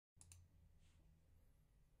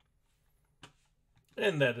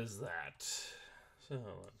And that is that. So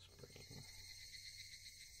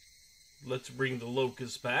let's bring the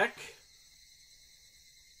locust back.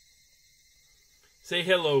 Say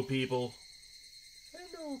hello, people.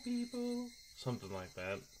 Hello, people. Something like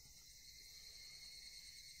that.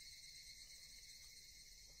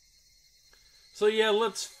 So yeah,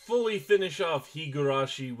 let's fully finish off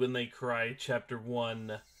Higurashi When They Cry, Chapter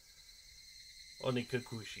 1,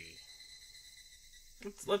 Onikakushi.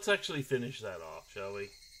 Let's actually finish that off, shall we?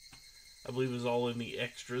 I believe it was all in the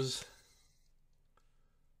extras.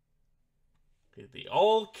 Okay, the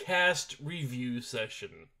all-cast review session.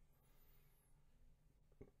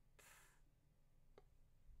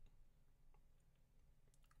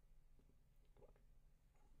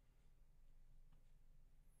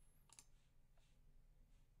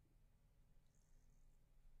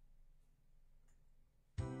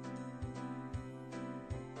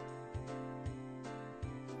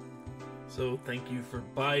 So, thank you for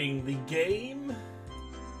buying the game.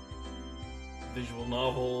 Visual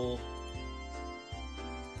novel.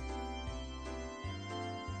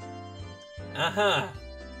 Aha!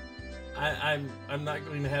 I'm not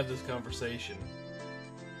going to have this conversation.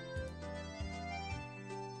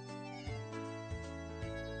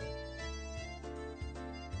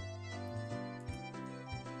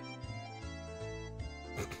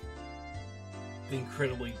 The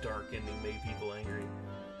incredibly dark ending made people angry.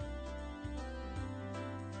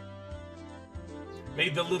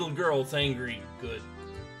 Made the little girls angry. Good.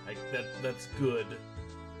 That's good.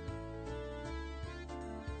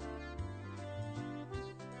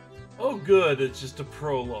 Oh good, it's just a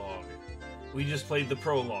prologue. We just played the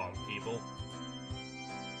prologue, people.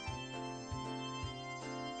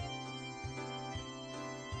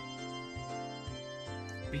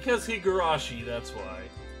 Because Higurashi, that's why.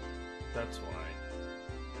 That's why.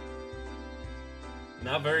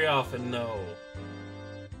 Not very often, no.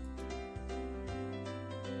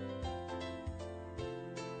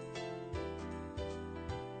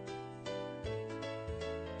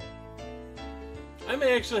 I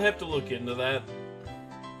may actually have to look into that.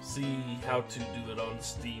 See how to do it on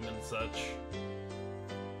Steam and such.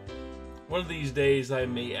 One of these days I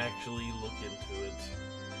may actually look into it.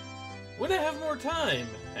 When I have more time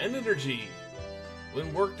and energy.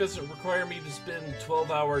 When work doesn't require me to spend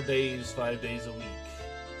 12-hour days, 5 days a week.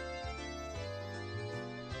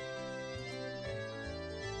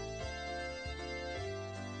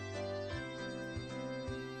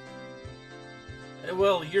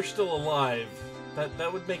 Well, you're still alive.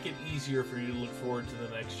 That would make it easier for you to look forward to the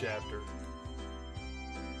next chapter.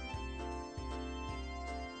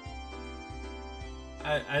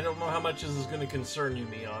 I don't know how much this is going to concern you,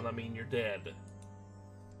 Mion. I mean, you're dead.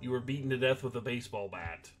 You were beaten to death with a baseball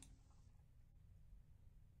bat.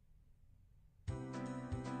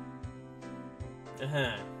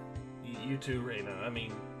 You too, Reina. I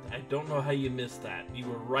mean, I don't know how you missed that. You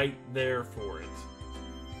were right there for it.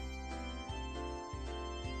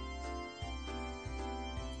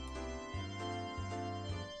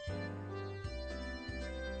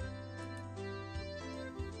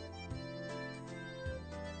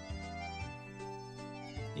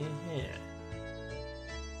 Yeah.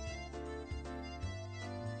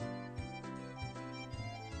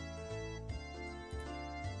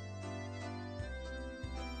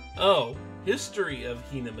 Oh, history of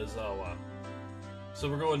Hinamizawa. So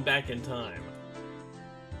we're going back in time.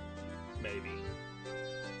 Maybe.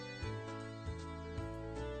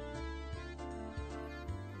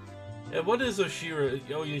 And what is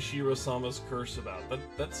Oyashiro-sama's curse about?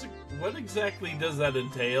 That's what exactly does that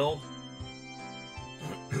entail?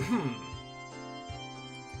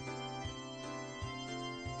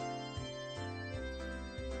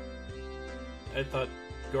 I thought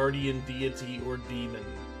guardian deity or demon.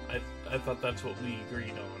 I thought that's what we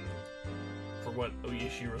agreed on for what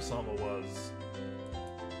Oyashiro-sama was.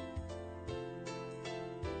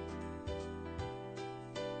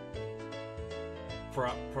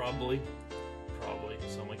 Probably.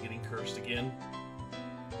 Someone getting cursed again.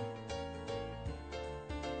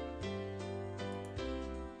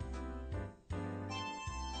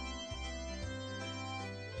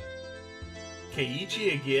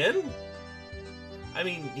 Keiichi again? I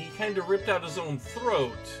mean, he kind of ripped out his own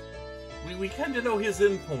throat. We kind of know his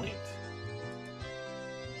endpoint.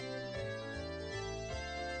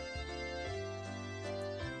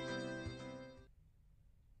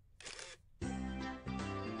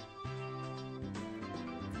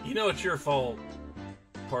 You know it's your fault.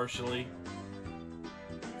 Partially.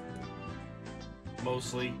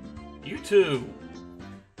 Mostly. You too.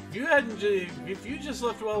 If you just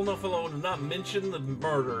left well enough alone and not mention the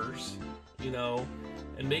murders, you know,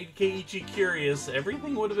 and made Keiichi curious,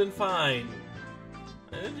 everything would have been fine.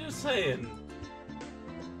 I'm just saying.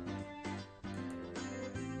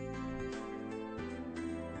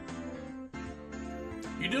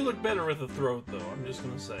 You do look better with a throat, though, I'm just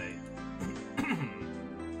gonna say.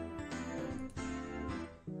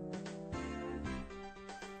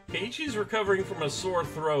 Keiichi's recovering from a sore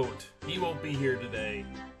throat. He won't be here today.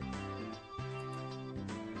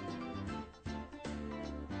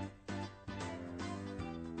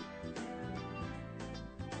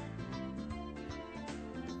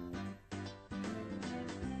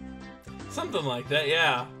 Something like that,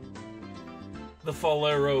 yeah. The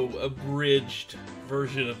Falero abridged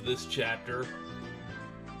version of this chapter.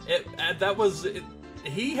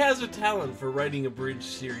 He has a talent for writing a bridge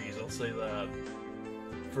series, I'll say that.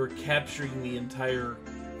 For capturing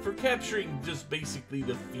just basically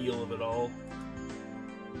the feel of it all.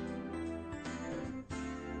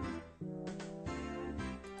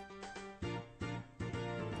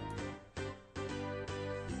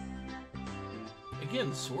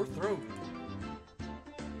 Again, sore throat.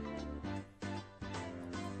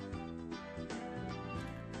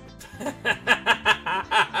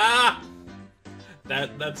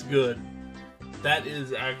 That's good. That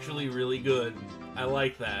is actually really good. I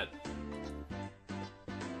like that.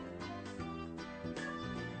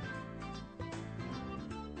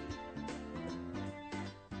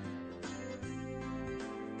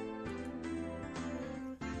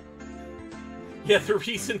 Yeah, the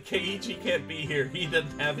reason Keiichi can't be here, he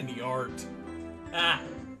doesn't have any art. Ah.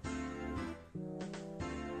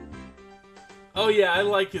 Oh yeah, I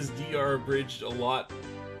like his DR abridged a lot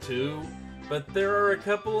too, but there are a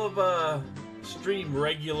couple of stream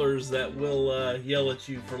regulars that will yell at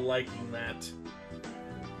you for liking that.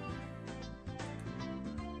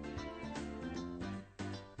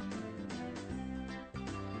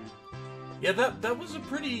 Yeah, that was a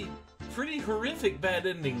pretty horrific bad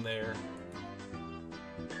ending there.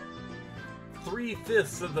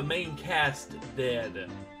 3/5 of the main cast dead.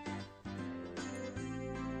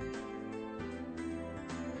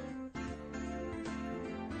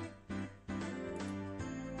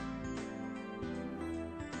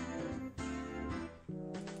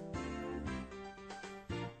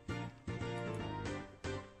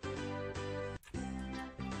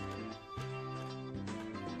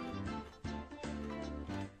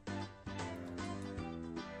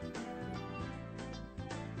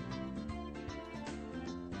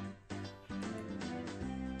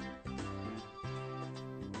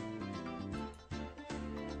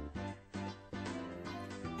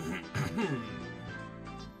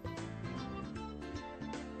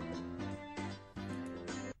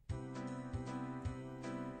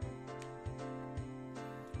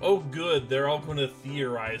 Oh good, they're all going to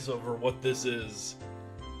theorize over what this is.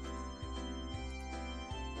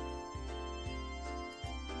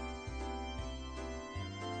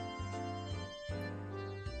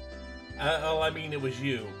 Oh, I mean, it was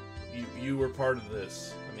you. You were part of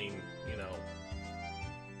this. I mean, you know.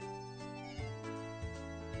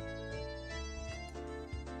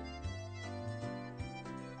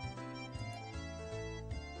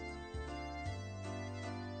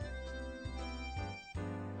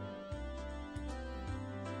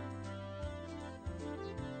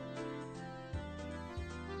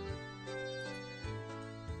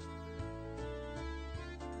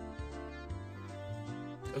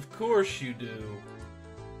 Of course you do.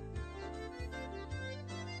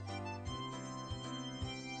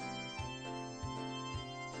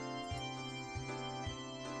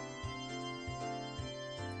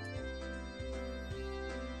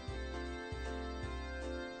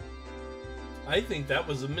 I think that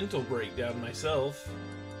was a mental breakdown myself.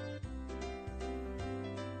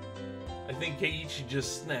 I think Keiichi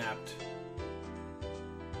just snapped.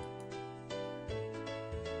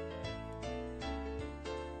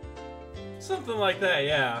 Something like that,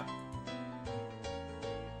 yeah.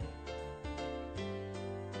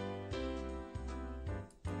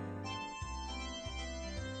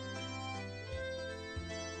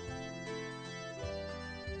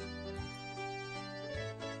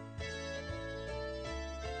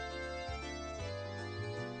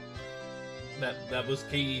 That was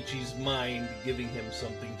Keiichi's mind giving him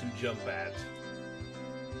something to jump at.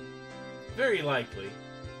 Very likely.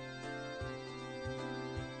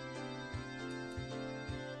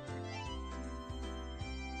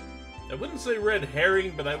 I wouldn't say red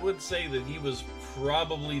herring, but I would say that he was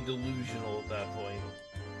probably delusional at that point.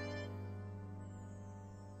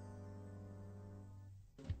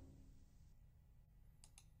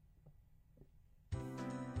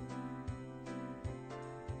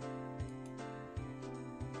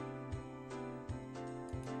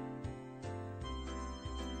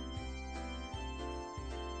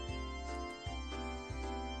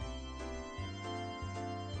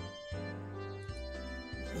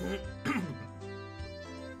 You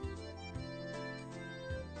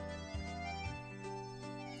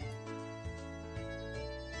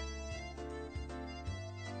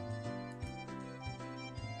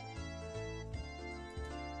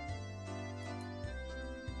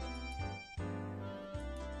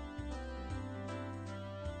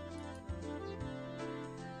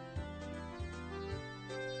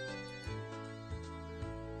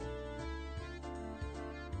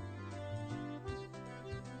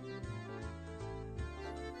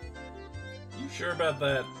sure about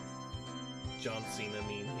that John Cena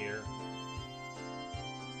meme here?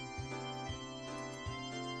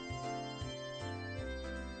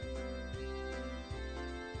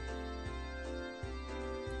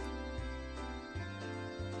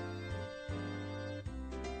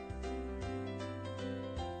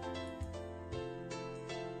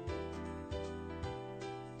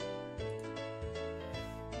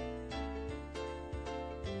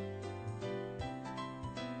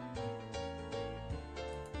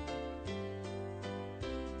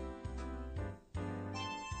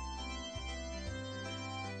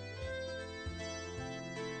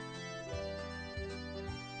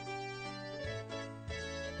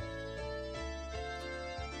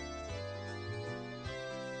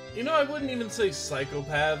 You know, I wouldn't even say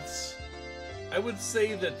psychopaths. I would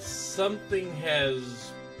say that something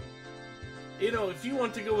has... You know, if you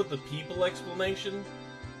want to go with the people explanation,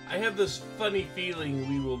 I have this funny feeling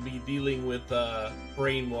we will be dealing with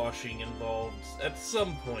brainwashing involved at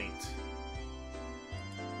some point.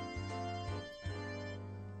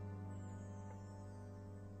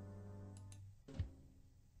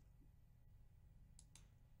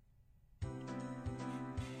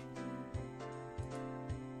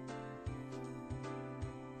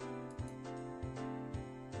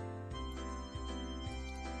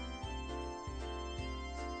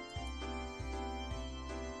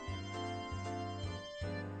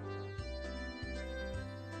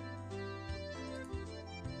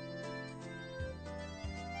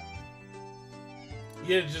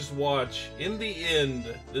 Yeah, just watch. In the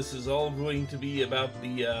end, this is all going to be about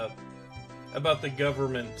the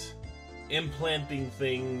government implanting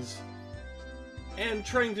things and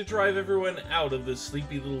trying to drive everyone out of this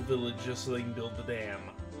sleepy little village just so they can build the dam.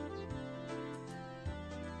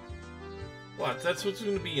 Watch, that's what's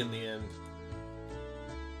going to be in the end.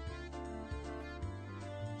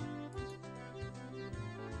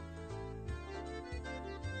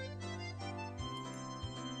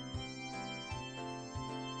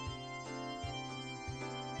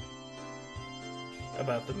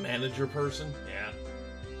 About the manager person? Yeah.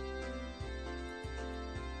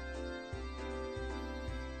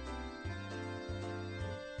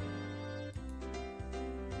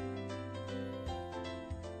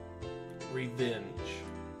 Revenge.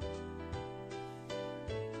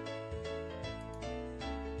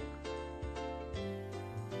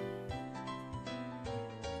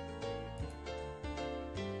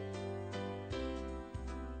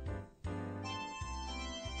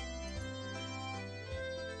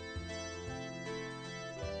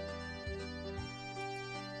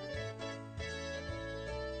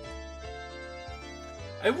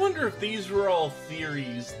 I wonder if these were all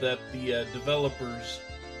theories that the developers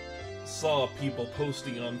saw people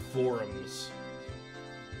posting on forums.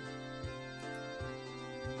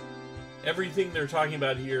 Everything they're talking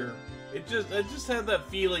about here, I just had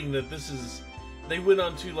that feeling that this is... They went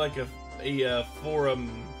onto like a forum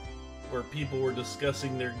where people were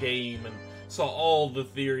discussing their game and saw all the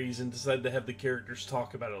theories and decided to have the characters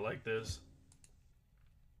talk about it like this.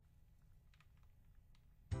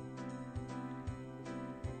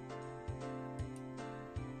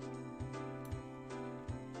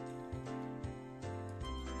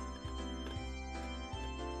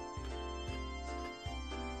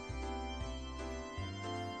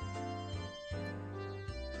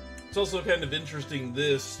 It's also kind of interesting,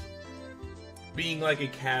 this being like a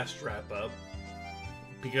cast wrap-up,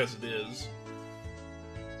 because it is,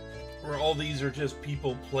 where all these are just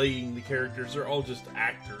people playing the characters. They're all just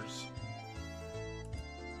actors.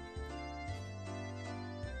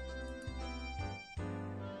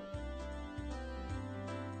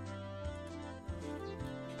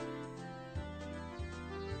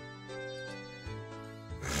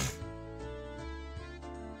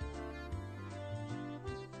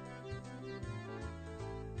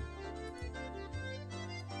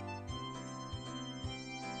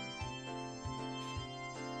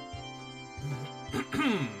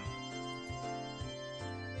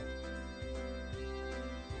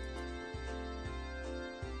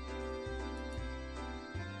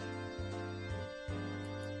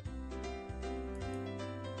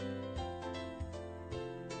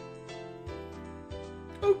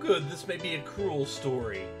 Oh good, this may be a cruel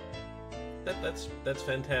story. That's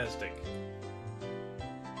fantastic.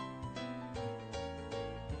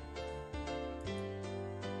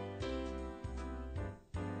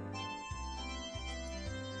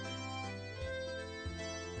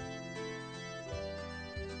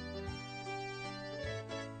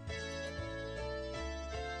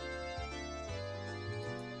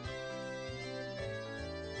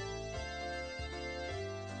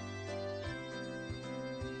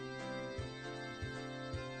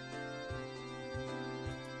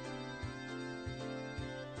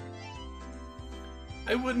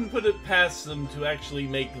 I wouldn't put it past them to actually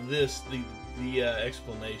make this the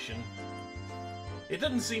explanation. It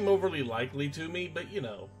doesn't seem overly likely to me, but you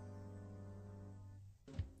know.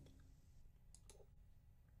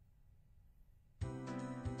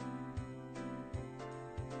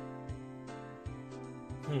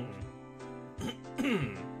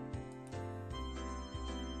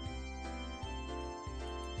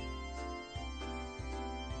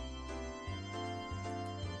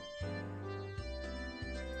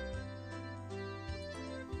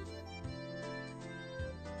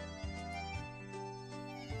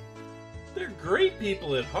 They're great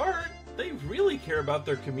people at heart. They really care about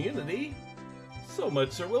their community. So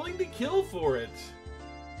much they're willing to kill for it.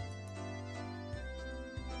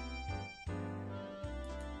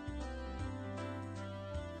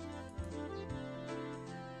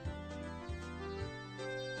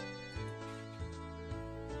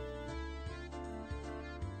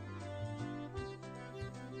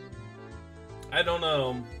 I don't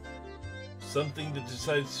know. Something that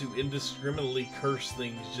decides to indiscriminately curse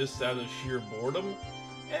things just out of sheer boredom?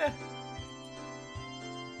 Eh.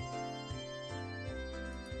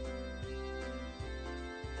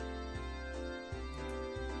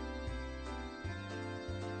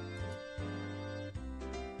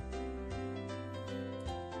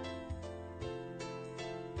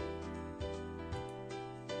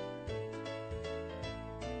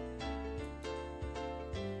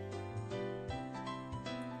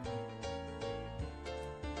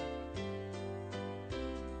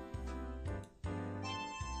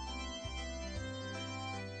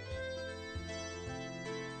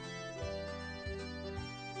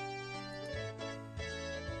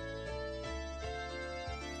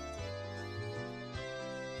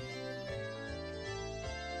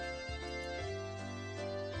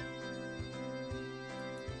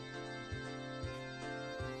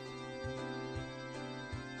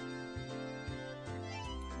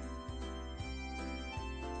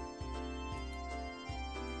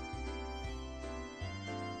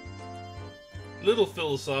 Little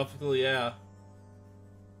philosophical, yeah.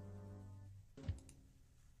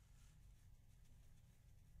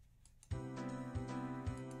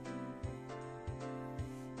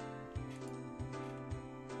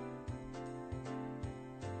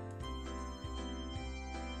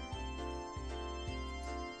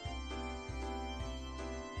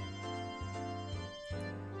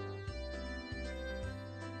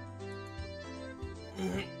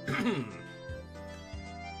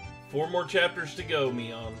 Four more chapters to go,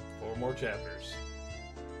 Mion. 4 more chapters.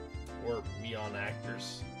 Or Mion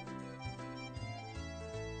actors.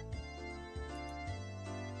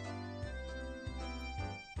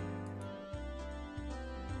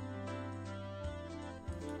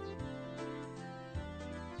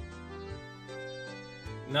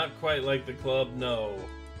 Not quite like the club, no.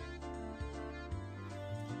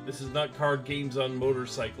 This is not card games on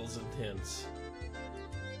motorcycles intense.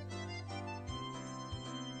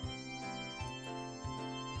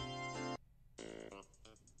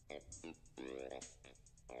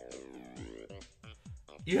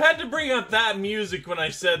 You had to bring up that music when I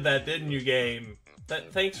said that, didn't you, game?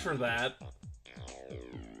 Thanks for that.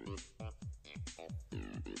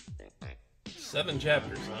 7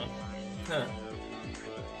 chapters, huh? Huh.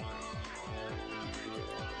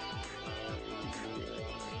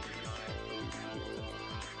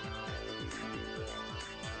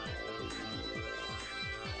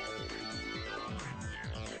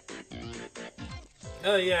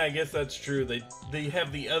 Oh yeah, I guess that's true. They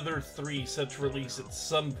have the other 3 set to release at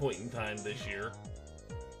some point in time this year.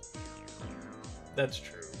 That's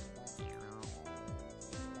true.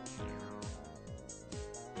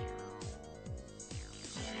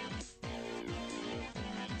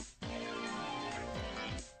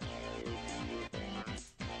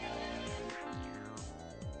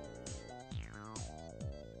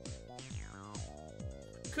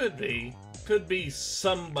 Could be. Could be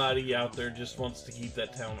somebody out there just wants to keep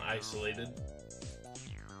that town isolated.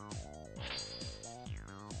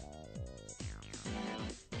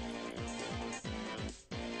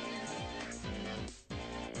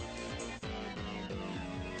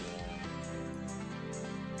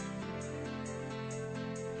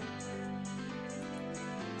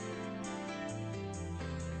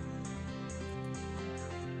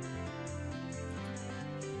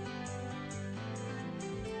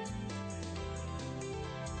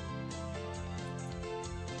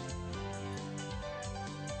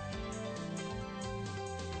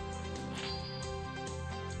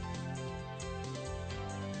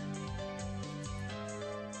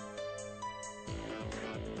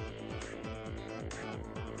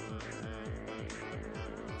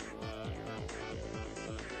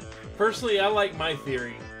 Personally, I like my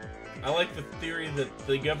theory. I like the theory that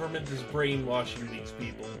the government is brainwashing these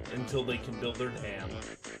people until they can build their dam.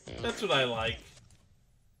 That's what I like.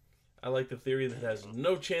 I like the theory that has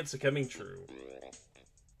no chance of coming true.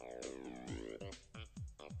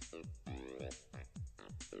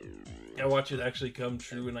 I watch it actually come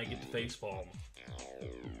true and I get to facepalm.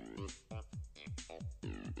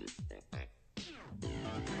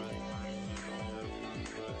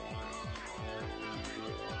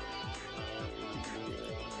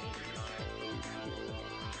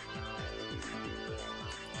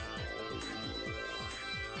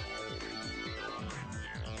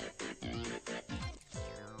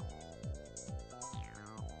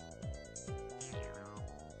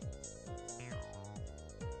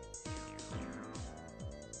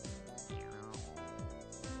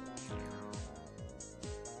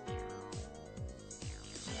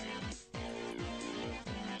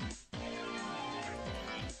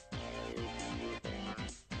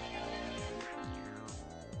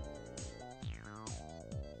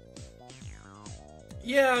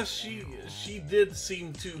 Yeah, she did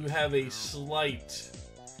seem to have a slight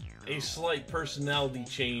personality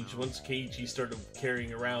change once Keiichi started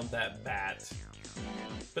carrying around that bat.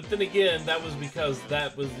 But then again, that was because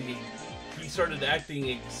he started acting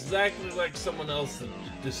exactly like someone else that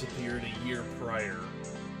disappeared a year prior.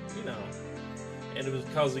 You know, and it was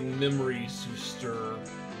causing memories to stir.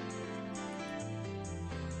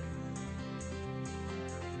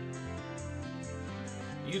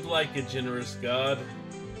 You'd like a generous god.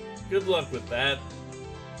 Good luck with that.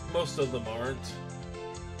 Most of them aren't.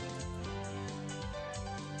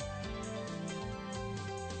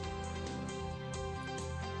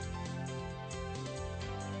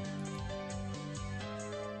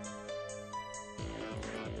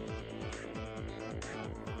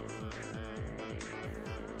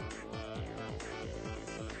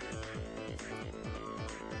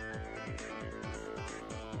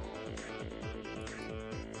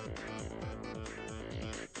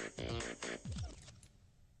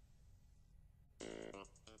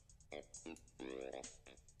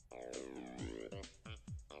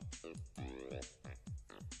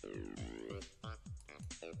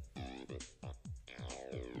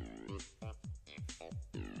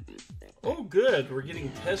 Oh good, we're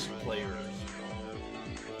getting test players.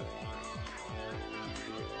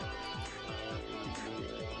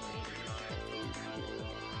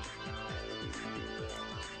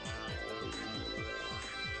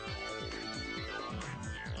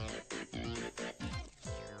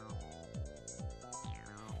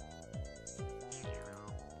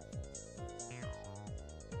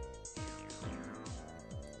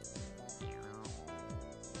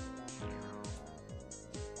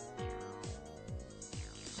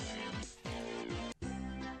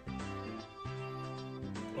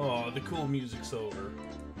 Oh, the cool music's over.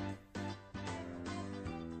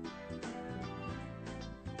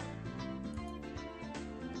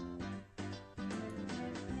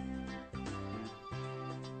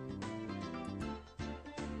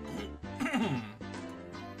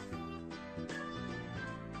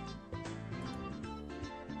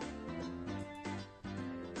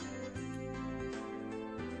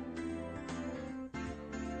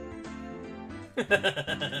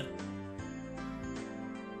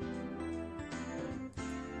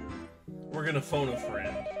 We're gonna phone a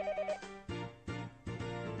friend.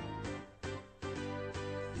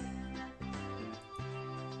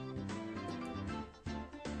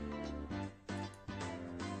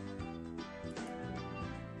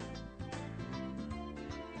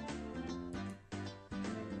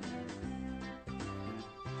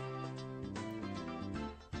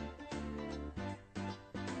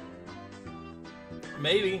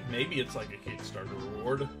 Maybe it's like a Kickstarter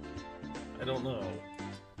reward. I don't know.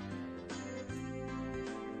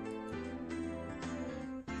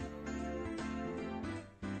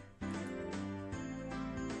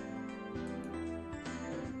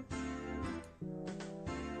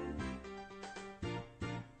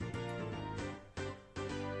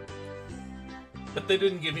 But they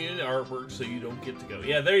didn't give you any artwork, so you don't get to go.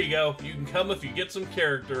 Yeah, there you go. You can come if you get some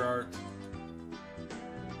character art.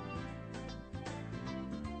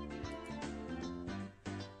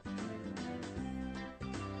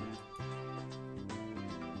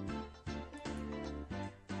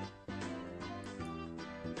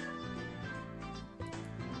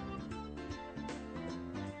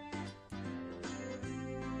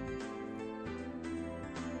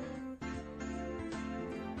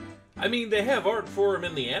 I mean, they have art for him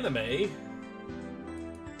in the anime.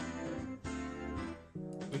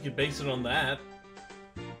 We could base it on that.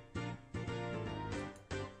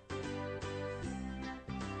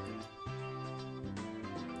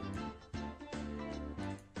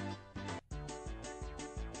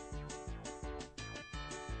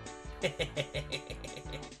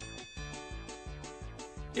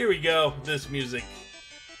 Here we go, this music.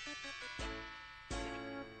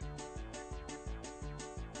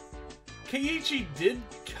 Keiichi did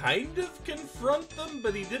kind of confront them,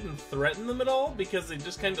 but he didn't threaten them at all because they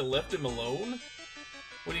just kind of left him alone.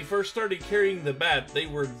 When he first started carrying the bat, they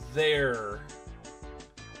were there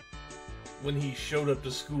when he showed up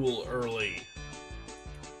to school early.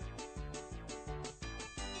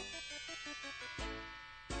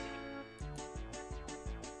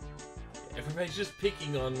 Everybody's just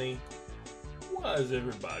picking on me. Why is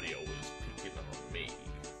everybody always picking on me?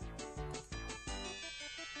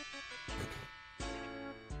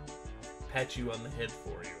 Pat you on the head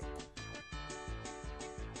for you.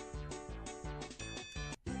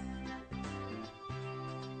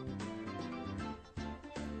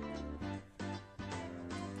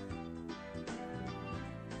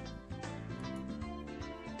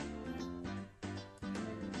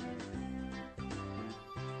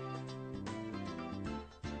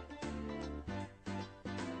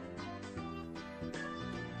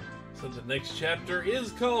 So the next chapter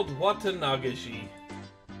is called Watanagashi.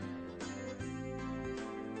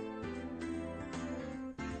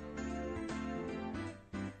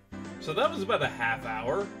 So that was about a half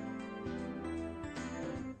hour.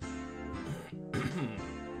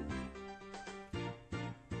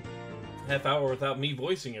 Half hour without me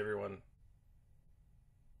voicing everyone.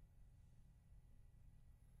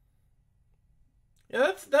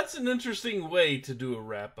 Yeah, that's an interesting way to do a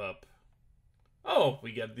wrap-up. Oh,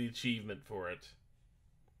 we got the achievement for it.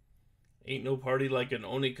 Ain't no party like an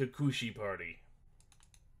Onikakushi party.